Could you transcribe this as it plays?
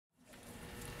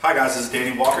Hi guys, this is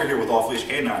Danny Walker here with Off Leash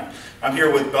K9. I'm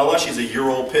here with Bella. She's a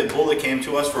year-old pit bull that came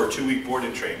to us for a 2-week board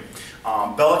and train.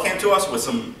 Bella came to us with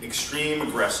some extreme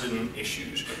aggression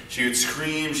issues. She would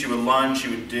scream, she would lunge, she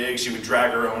would dig, she would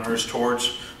drag her owners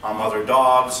towards other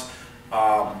dogs.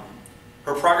 Her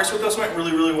progress with us went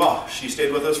really well. She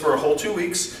stayed with us for a whole 2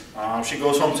 weeks. She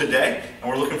goes home today, and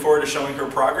we're looking forward to showing her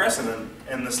progress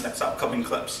in this next upcoming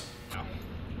clips.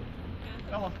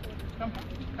 Bella, come.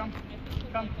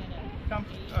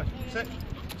 Sit,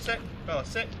 Bella,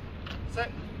 sit,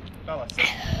 Bella, sit.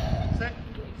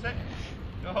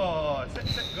 Oh,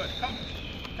 sit, good.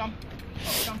 Come.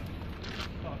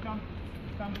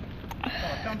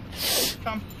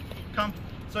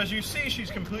 So as you see,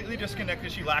 she's completely disconnected.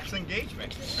 She lacks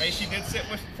engagement. Right? She did sit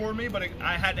for me, but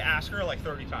I had to ask her like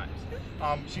 30 times.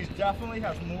 She definitely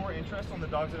has more interest on the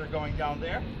dogs that are going down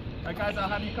there. All right, guys, I'll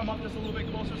have you come up just a little bit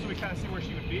closer so we kind of see where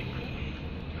she would be.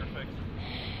 Perfect.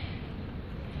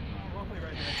 Roughly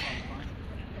right there.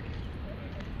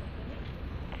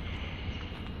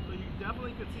 So you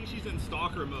definitely could see she's in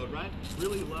stalker mode, right?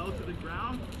 Really low to the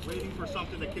ground, waiting for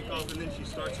something to kick off, and then she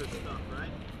starts her stuff,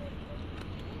 right?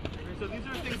 So these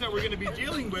are things that we're going to be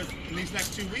dealing with in these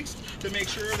next 2 weeks to make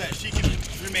sure that she can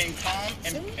remain calm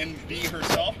and be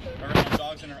herself, or her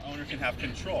dogs and her owner can have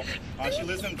control. She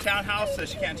lives in a townhouse, so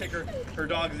she can't take her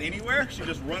dogs anywhere. She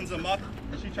just runs them up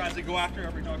and she tries to go after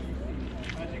every dog she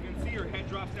sees. As you can see, her head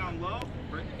drops down low,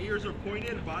 her ears are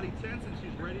pointed, body tense, and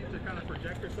she's ready to kind of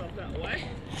project herself that way.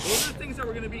 Those are the things that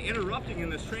we're going to be interrupting in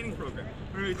this training program.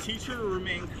 We're going to teach her to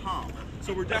remain calm.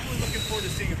 So we're definitely looking forward to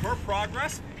seeing her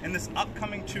progress in this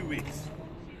upcoming 2 weeks.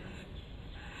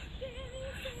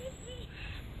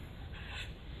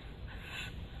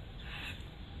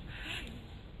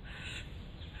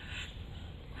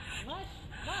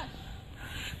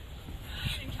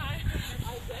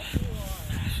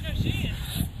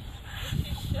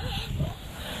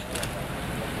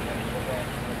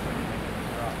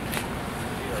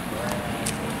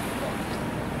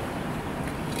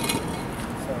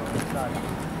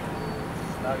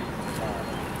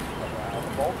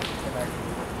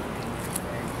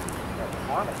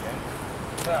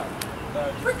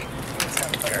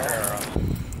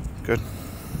 Good.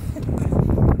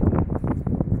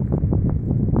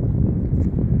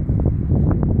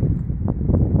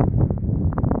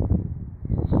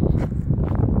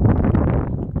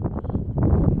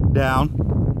 Down.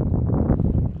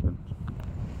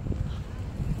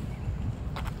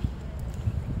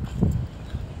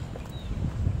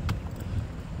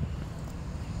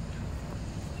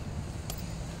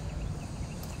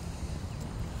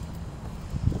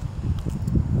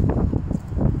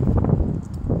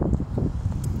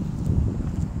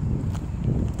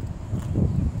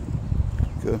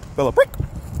 Good. Bella, break.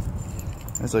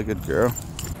 That's a good girl.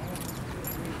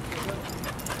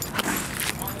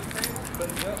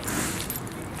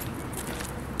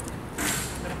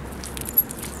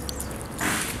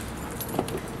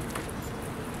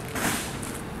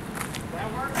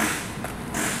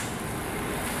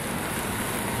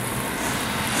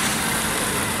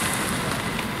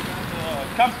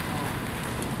 Come.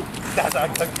 That's a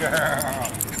good girl.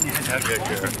 That's a good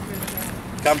girl.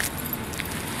 Come.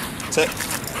 Sit.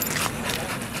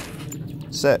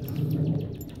 Sit.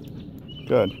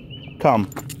 Good. Come.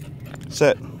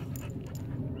 Sit.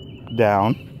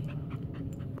 Down.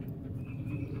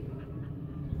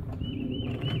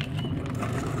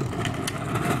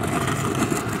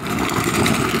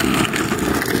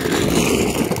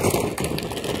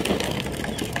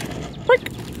 Break.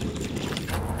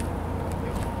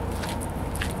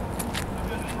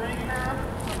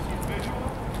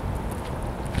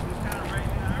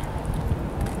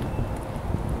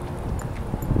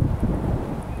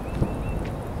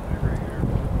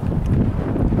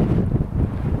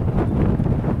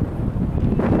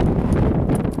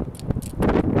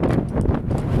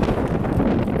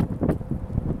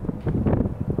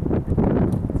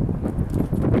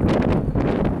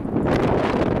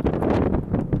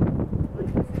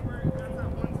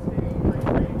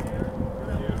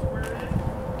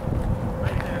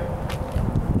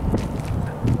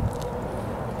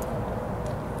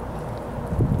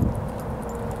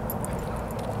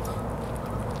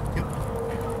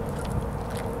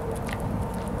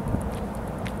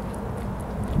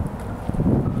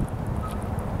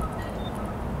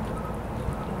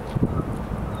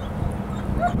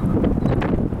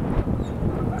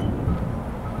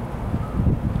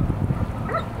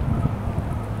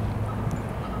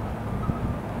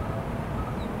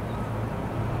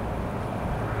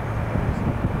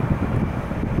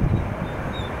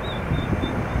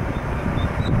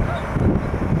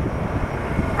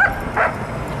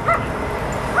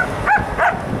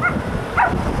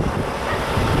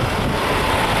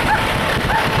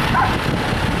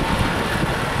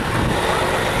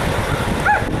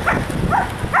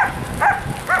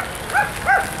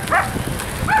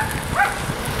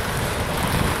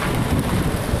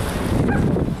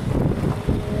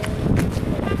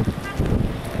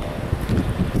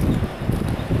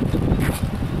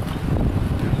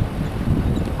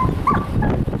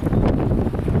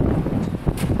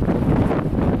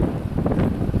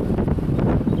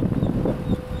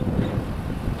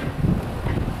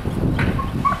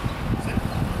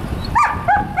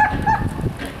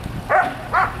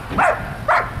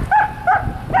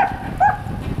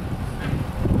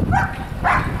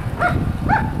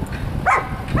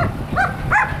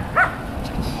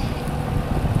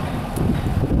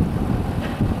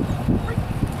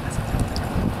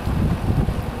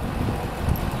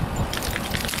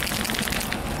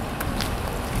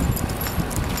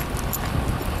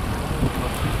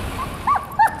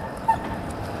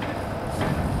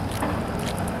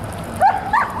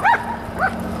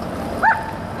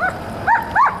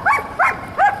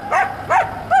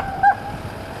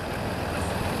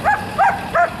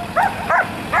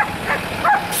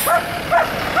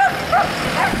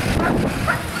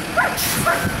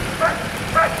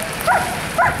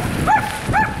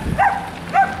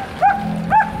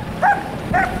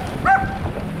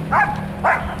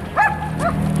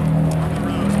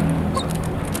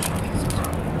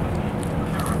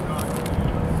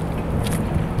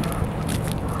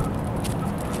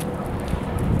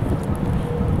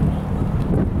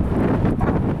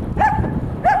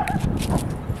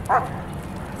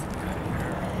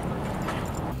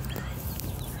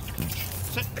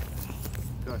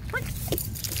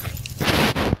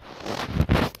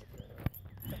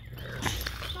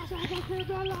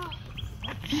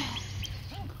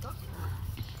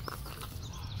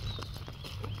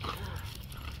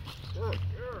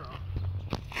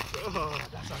 Oh,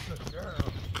 that's a good girl.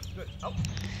 Good. Oh.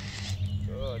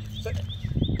 Good. Sit.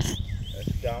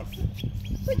 That's down.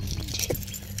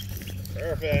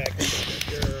 Perfect.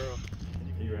 Good girl.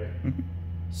 You ready?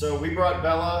 So we brought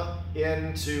Bella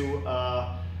into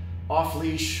off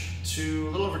leash a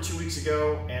little over 2 weeks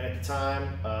ago, and at the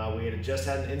time we had just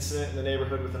had an incident in the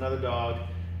neighborhood with another dog.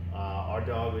 Our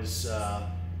dog was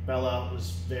Bella was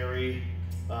very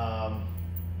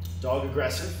dog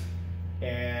aggressive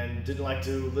and didn't like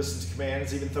to listen to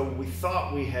commands, even though we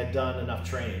thought we had done enough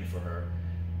training for her.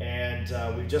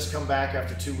 And we've just come back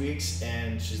after 2 weeks,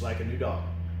 and she's like a new dog.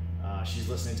 She's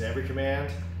listening to every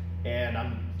command, and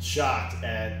I'm shocked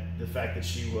at the fact that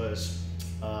she was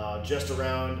just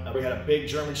around. We had a big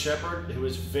German Shepherd who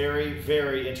was very,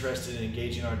 very interested in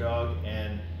engaging our dog,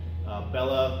 and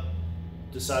Bella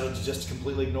decided to just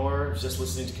completely ignore her, just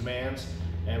listening to commands,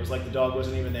 and it was like the dog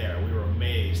wasn't even there. We were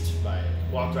amazed by it.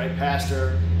 Walked right past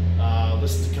her,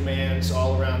 listened to commands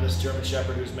all around this German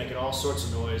Shepherd who was making all sorts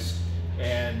of noise,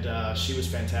 and she was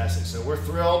fantastic. So we're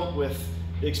thrilled with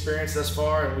the experience thus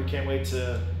far, and we can't wait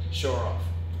to show her off.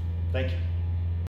 Thank you.